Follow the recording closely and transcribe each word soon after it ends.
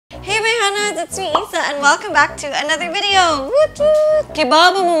loves, it's me Isa and welcome back to another video. Woot woot!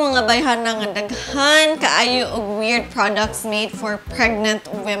 Kibaba mo mga bayhana nga daghan kaayo og weird products made for pregnant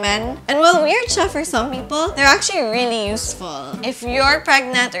women. And while weird siya for some people, they're actually really useful. If you're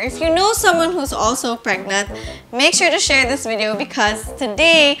pregnant or if you know someone who's also pregnant, make sure to share this video because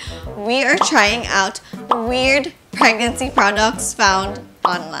today we are trying out weird pregnancy products found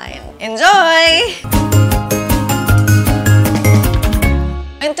online. Enjoy!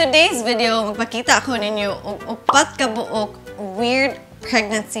 In today's video, magpakita ako ninyo og upat ka buok weird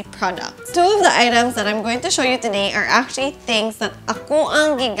pregnancy products. Two of the items that I'm going to show you today are actually things that ako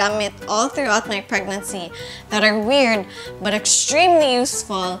ang gigamit all throughout my pregnancy that are weird but extremely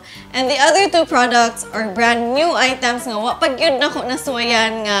useful. And the other two products are brand new items nga wa pag yun nako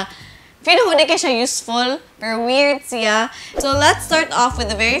nasuwayan nga feel ko di kay siya useful, pero weird siya. So let's start off with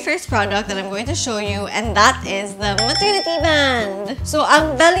the very first product that I'm going to show you, and that is the maternity band. So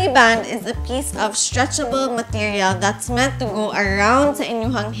ang belly band is a piece of stretchable material that's meant to go around sa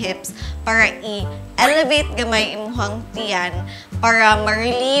inyuhang hips para i-elevate gamay imuhang tiyan para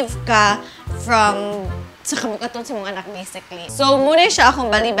ma-relieve ka from sa kabukaton sa mga anak, basically. So, muna siya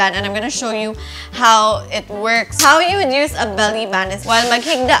akong belly band and I'm gonna show you how it works. How you would use a belly band is while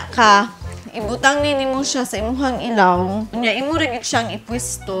maghigda ka, ibutang nini mo siya sa imuhang ilaw. Kanya, imo rin siyang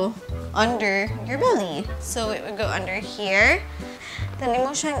ipwisto under your belly. So, it would go under here. Then, imo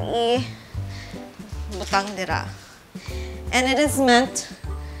siyang ibutang dira. And it is meant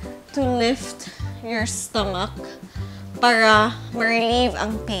to lift your stomach para ma-relieve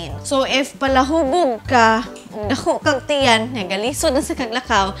ang pain. So, if palahubog ka, dako kag tiyan, nagalisod na sa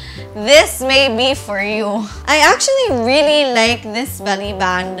kaglakaw, this may be for you. I actually really like this belly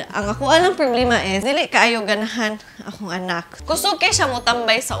band. Ang ako alang problema is, dili kaayo ganahan akong anak. Kusog kay siya mo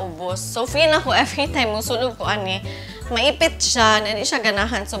tambay sa ubos. So, feel ako every time musulog ko ani, maipit siya, na di siya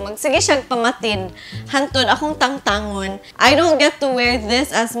ganahan. So, magsige siya pamatid. Hantod akong tangtangon. I don't get to wear this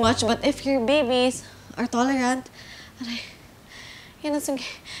as much, but if your babies are tolerant, aray, yan ang sige,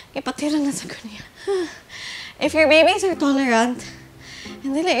 ipatiran na sa kunya. If your babies are tolerant,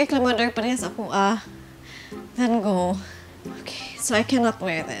 hindi lang reklamador pa rin sa kuha, then go. Okay, so I cannot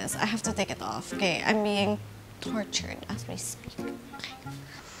wear this. I have to take it off. Okay, I'm being tortured as we speak. Okay.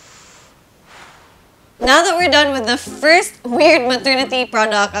 Now that we're done with the first weird maternity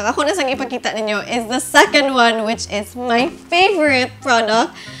product, ang ako na sang ipakita ninyo is the second one, which is my favorite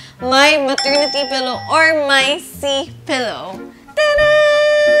product, my maternity pillow or my C pillow. Ta-da!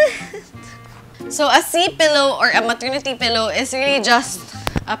 So a C pillow or a maternity pillow is really just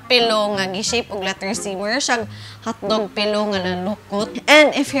a pillow nga gi-shape og letter C. Mura siyang hotdog pillow nga nalukot.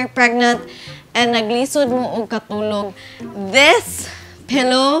 And if you're pregnant and naglisod mo og katulog, this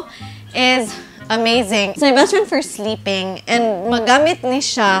pillow is amazing. It's my best friend for sleeping and magamit ni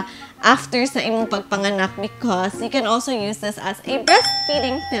siya after sa imong pagpanganak because you can also use this as a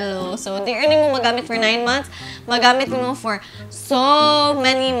breastfeeding pillow. So, di earning mo magamit for 9 months, magamit mo for so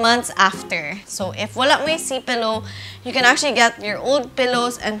many months after. So, if wala may C-pillow, you can actually get your old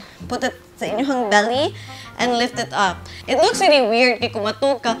pillows and put it sa inyong belly and lift it up. It looks really weird kay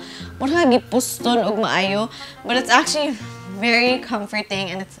kumatog ka, wala gipuston og maayo, but it's actually very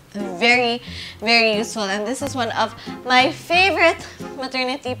comforting and it's very, very useful. And this is one of my favorite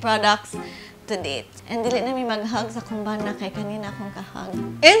maternity products to date. And dili na mi mag-hug sa kumbana kay kanina akong kahug.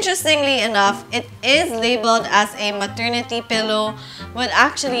 Interestingly enough, it is labeled as a maternity pillow, but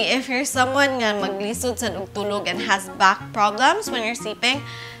actually, if you're someone nga maglisod sa tulog and has back problems when you're sleeping,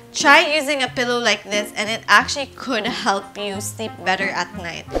 try using a pillow like this and it actually could help you sleep better at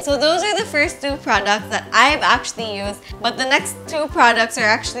night. So those are the first two products that I've actually used, but the next two products are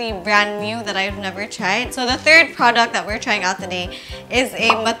actually brand new that I've never tried. So the third product that we're trying out today is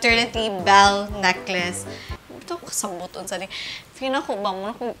a maternity bell necklace. Ito kasabuton sa ni. Fina ko ba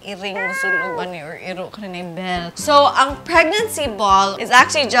mo na kung iring musuluban ni or iro ka na bell. So ang pregnancy ball is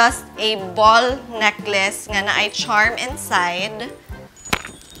actually just a ball necklace nga na ay charm inside.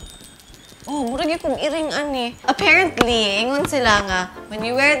 Oh, murag yung iring ani. Apparently, ingon sila nga, when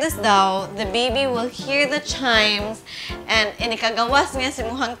you wear this daw, the baby will hear the chimes and inikagawas niya si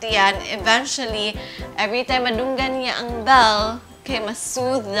muhang tiyan. Eventually, every time madunggan niya ang bell, kay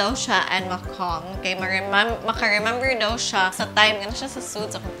mas-soothe daw siya and ma-calm. Kay maka-remember daw siya sa time nga na siya sa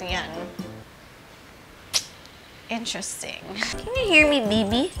soothe sa tiyan. Interesting. Can you hear me,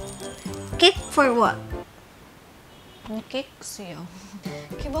 baby? Kick for what? Kick siya.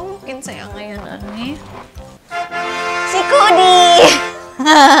 Kaya ba mo kinsaya ngayon, ani? Si Cody!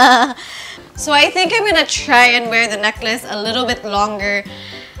 So I think I'm gonna try and wear the necklace a little bit longer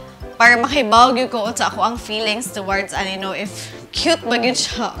para makibawag yung ko sa ako ang feelings towards, if cute ba gid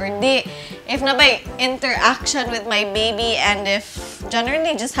siya or di. If na by interaction with my baby and if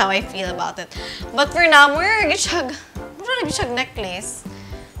generally just how I feel about it. But for now, more gid siya necklace.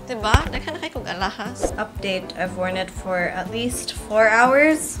 Diba? Naghan na kayo kong alahas. Update, I've worn it for at least 4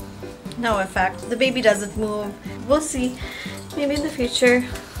 hours. No effect. The baby doesn't move. We'll see. Maybe in the future.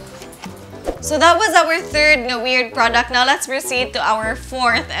 So that was our third na weird product. Now let's proceed to our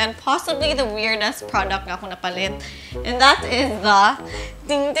fourth and possibly the weirdest product nga ako napalit. And that is the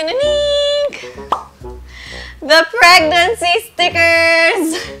ding ding ding, the pregnancy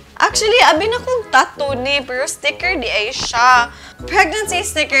stickers. Actually, abin akong tattoo ni, pero sticker di ay siya. Pregnancy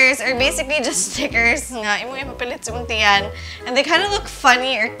stickers are basically just stickers nga imong ipapilit sa tiyan. And they kind of look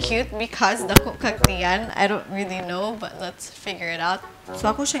funny or cute because dako kag tiyan. I don't really know, but let's figure it out. So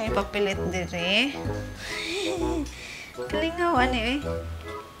ako siyang ipapilit dire. Kalingawan eh.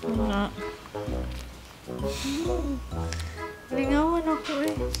 Wala. Kalingawan ako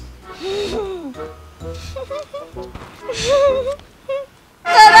eh.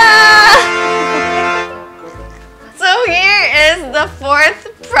 Ta-da! So here is the fourth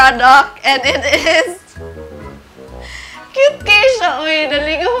product and it is cute kay siya. Uy,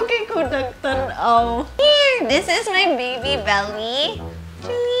 naligaw kay ko nagtanaw. Here, this is my baby belly.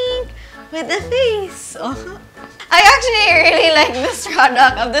 With the face. Oh. I actually really like this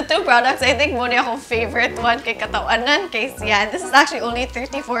product. Of the two products, I think muna akong favorite one kay katawanan kay siya. This is actually only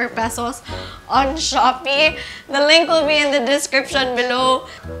 34 pesos on Shopee. The link will be in the description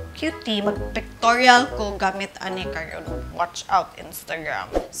below. Cutie, mag-pictorial ko gamit ani kayo. Watch out Instagram.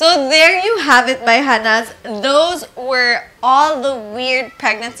 So there you have it, Bayhanas. Those were all the weird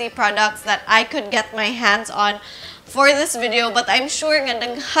pregnancy products that I could get my hands on for this video, but I'm sure nga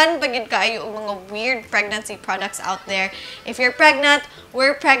daghan pagid kaayo og mga weird pregnancy products out there. If you're pregnant,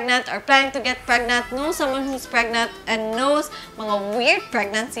 we're pregnant, or planning to get pregnant, know someone who's pregnant and knows mga weird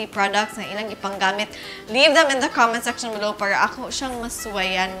pregnancy products na ilang ipanggamit, leave them in the comment section below para ako siyang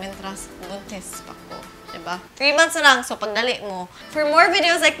masuwayan mentras buntis pa ko. Diba? 3 months na lang, so pagdali mo. For more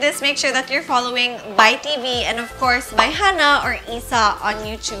videos like this, make sure that you're following ByTV and of course, Bayhana or Isa on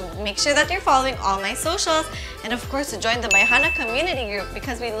YouTube. Make sure that you're following all my socials and of course, to join the Bayhana community group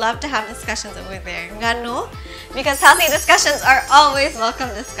because we love to have discussions over there. Nga no? Because healthy discussions are always welcome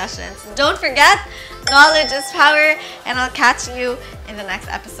discussions. Don't forget, knowledge is power and I'll catch you in the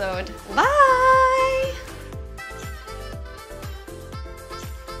next episode. Bye!